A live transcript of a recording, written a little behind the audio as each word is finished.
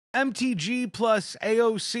MTG plus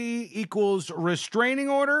AOC equals restraining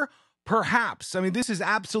order? Perhaps. I mean, this is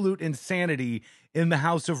absolute insanity in the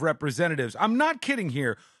House of Representatives. I'm not kidding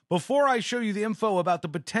here. Before I show you the info about the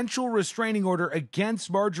potential restraining order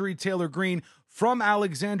against Marjorie Taylor Greene from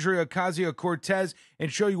Alexandria Ocasio-Cortez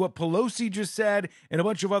and show you what Pelosi just said and a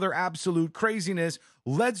bunch of other absolute craziness,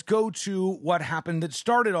 let's go to what happened that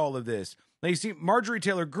started all of this. Now, you see, Marjorie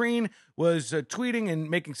Taylor Greene was tweeting and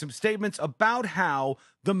making some statements about how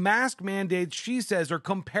the mask mandates, she says, are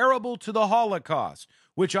comparable to the Holocaust,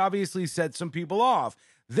 which obviously set some people off.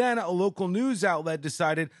 Then a local news outlet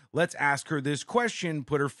decided, let's ask her this question,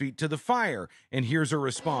 put her feet to the fire. And here's her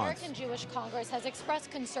response. The American Jewish Congress has expressed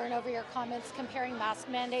concern over your comments comparing mask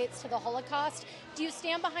mandates to the Holocaust. Do you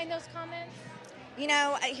stand behind those comments? You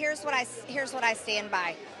know, here's what I stand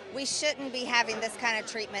by. We shouldn't be having this kind of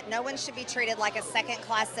treatment. No one should be treated like a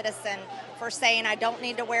second-class citizen for saying I don't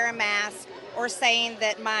need to wear a mask or saying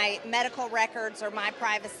that my medical records are my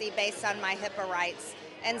privacy based on my HIPAA rights.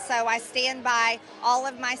 And so I stand by all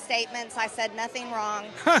of my statements. I said nothing wrong.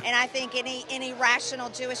 And I think any rational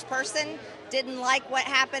Jewish person didn't like what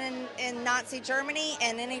happened in Nazi Germany,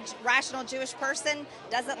 and any rational Jewish person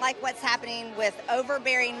doesn't like what's happening with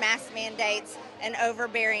overbearing mask mandates and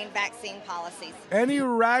overbearing vaccine policies. Any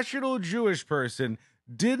rational Jewish person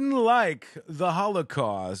didn't like the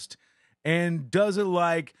Holocaust and doesn't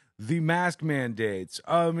like the mask mandates.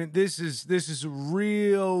 I mean, this is a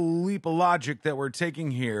real leap of logic that we're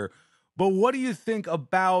taking here. But what do you think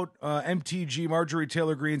about MTG, Marjorie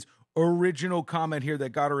Taylor Greene's original comment here that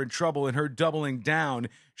got her in trouble and her doubling down?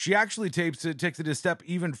 She actually takes it a step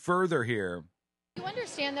even further here. Do you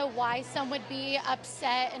understand, though, why some would be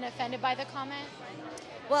upset and offended by the comment?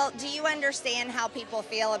 Well, do you understand how people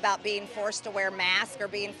feel about being forced to wear masks or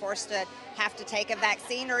being forced to have to take a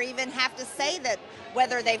vaccine or even have to say that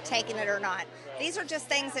whether they've taken it or not? These are just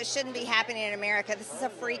things that shouldn't be happening in America. This is a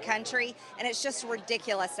free country, and it's just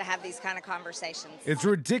ridiculous to have these kind of conversations. It's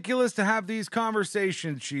ridiculous to have these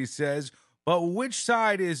conversations, she says, but which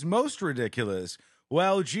side is most ridiculous?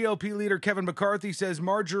 Well, GOP leader Kevin McCarthy says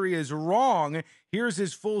Marjorie is wrong. Here's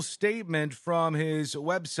his full statement from his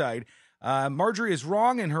website. Marjorie is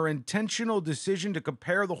wrong, and her intentional decision to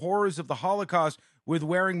compare the horrors of the Holocaust with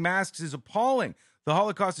wearing masks is appalling. The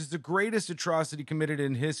Holocaust is the greatest atrocity committed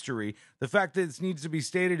in history. The fact that this needs to be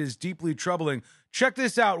stated is deeply troubling. Check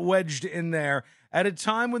this out, wedged in there. At a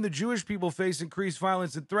time when the Jewish people face increased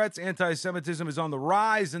violence and threats, anti-Semitism is on the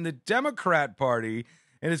rise in the Democrat Party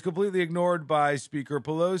and is completely ignored by Speaker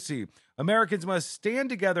Pelosi. Americans must stand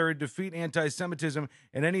together and defeat anti-Semitism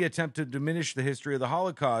and any attempt to diminish the history of the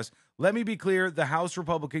Holocaust. Let me be clear, the House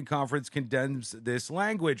Republican Conference condemns this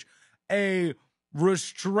language. A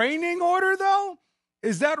restraining order, though?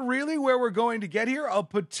 Is that really where we're going to get here? A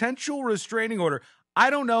potential restraining order. I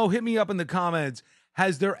don't know. Hit me up in the comments.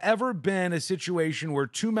 Has there ever been a situation where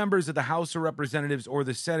two members of the House of Representatives, or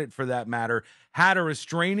the Senate for that matter, had a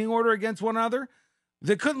restraining order against one another?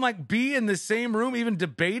 They couldn't be in the same room even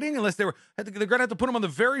debating unless they're going to have to put them on the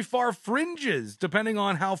very far fringes, depending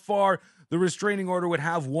on how far the restraining order would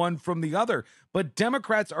have one from the other. But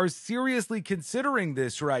Democrats are seriously considering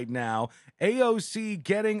this right now. AOC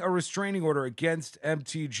getting a restraining order against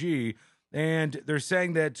MTG. And they're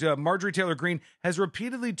saying that Marjorie Taylor Greene has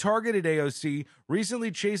repeatedly targeted AOC, recently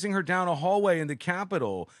chasing her down a hallway in the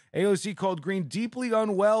Capitol. AOC called Greene deeply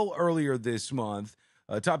unwell earlier this month.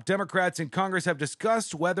 Top Democrats in Congress have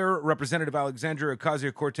discussed whether Representative Alexandria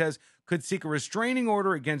Ocasio-Cortez could seek a restraining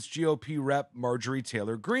order against GOP Rep. Marjorie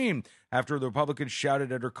Taylor Greene after the Republicans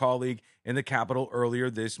shouted at her colleague in the Capitol earlier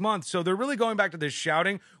this month. So they're really going back to this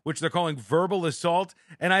shouting, which they're calling verbal assault.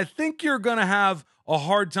 And I think you're going to have a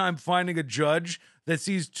hard time finding a judge that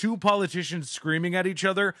sees two politicians screaming at each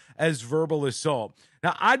other as verbal assault.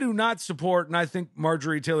 Now, I do not support, and I think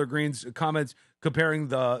Marjorie Taylor Greene's comments comparing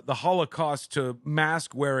the Holocaust to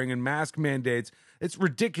mask wearing and mask mandates, it's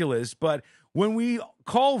ridiculous. But when we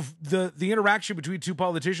call the interaction between two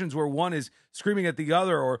politicians where one is screaming at the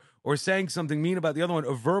other or saying something mean about the other one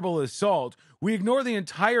a verbal assault, we ignore the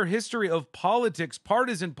entire history of politics,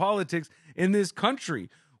 partisan politics in this country.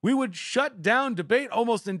 We would shut down debate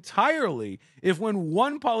almost entirely if when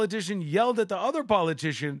one politician yelled at the other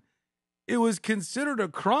politician, it was considered a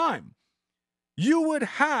crime. You would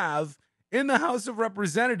have, in the House of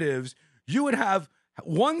Representatives, you would have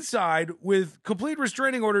one side with complete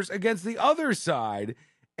restraining orders against the other side,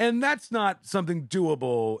 and that's not something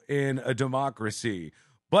doable in a democracy.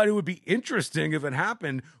 but it would be interesting if it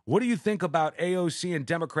happened. What do you think about AOC and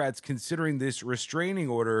Democrats considering this restraining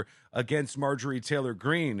order against Marjorie Taylor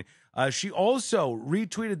Greene? She also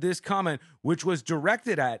retweeted this comment, which was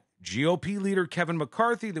directed at GOP leader Kevin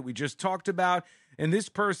McCarthy that we just talked about. And this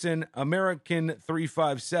person,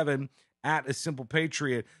 American357, at A Simple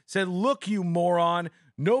Patriot, said, "Look, you moron,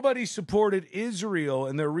 nobody supported Israel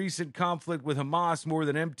in their recent conflict with Hamas more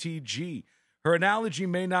than MTG. Her analogy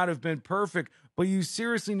may not have been perfect, but you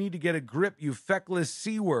seriously need to get a grip, you feckless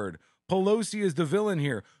C-word. Pelosi is the villain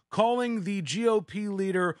here, calling the GOP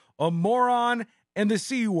leader a moron and the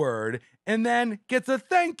C-word," and then gets a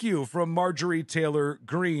thank you from Marjorie Taylor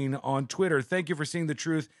Greene on Twitter. "Thank you for seeing the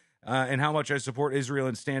truth and how much I support Israel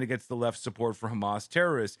and stand against the left's support for Hamas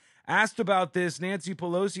terrorists." Asked about this, Nancy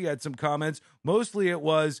Pelosi had some comments. Mostly it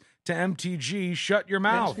was to MTG, "Shut your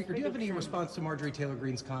mouth." Speaker, do you have any response to Marjorie Taylor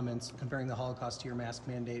Greene's comments comparing the Holocaust to your mask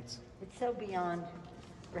mandates? It's so beyond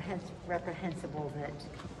reprehensible that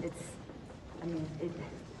it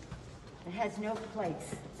has no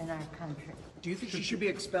place in our country. Do you think she should be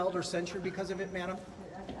expelled or censured because of it, madam?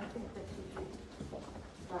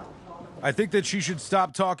 I think that she should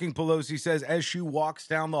stop talking, Pelosi says, as she walks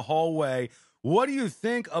down the hallway. What do you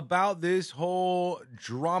think about this whole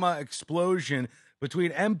drama explosion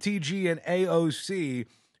between MTG and AOC?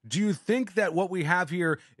 Do you think that what we have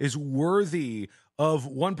here is worthy of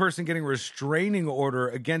one person getting a restraining order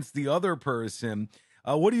against the other person?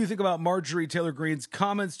 What do you think about Marjorie Taylor Greene's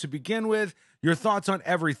comments to begin with? Your thoughts on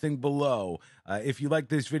everything below. If you like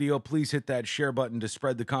this video, please hit that share button to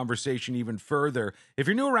spread the conversation even further. If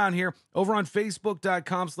you're new around here, over on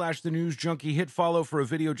Facebook.com/TheNewsJunkie, hit follow for a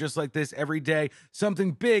video just like this every day.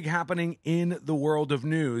 Something big happening in the world of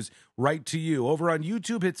news right to you. Over on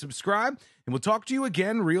YouTube, hit subscribe, and we'll talk to you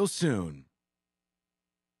again real soon.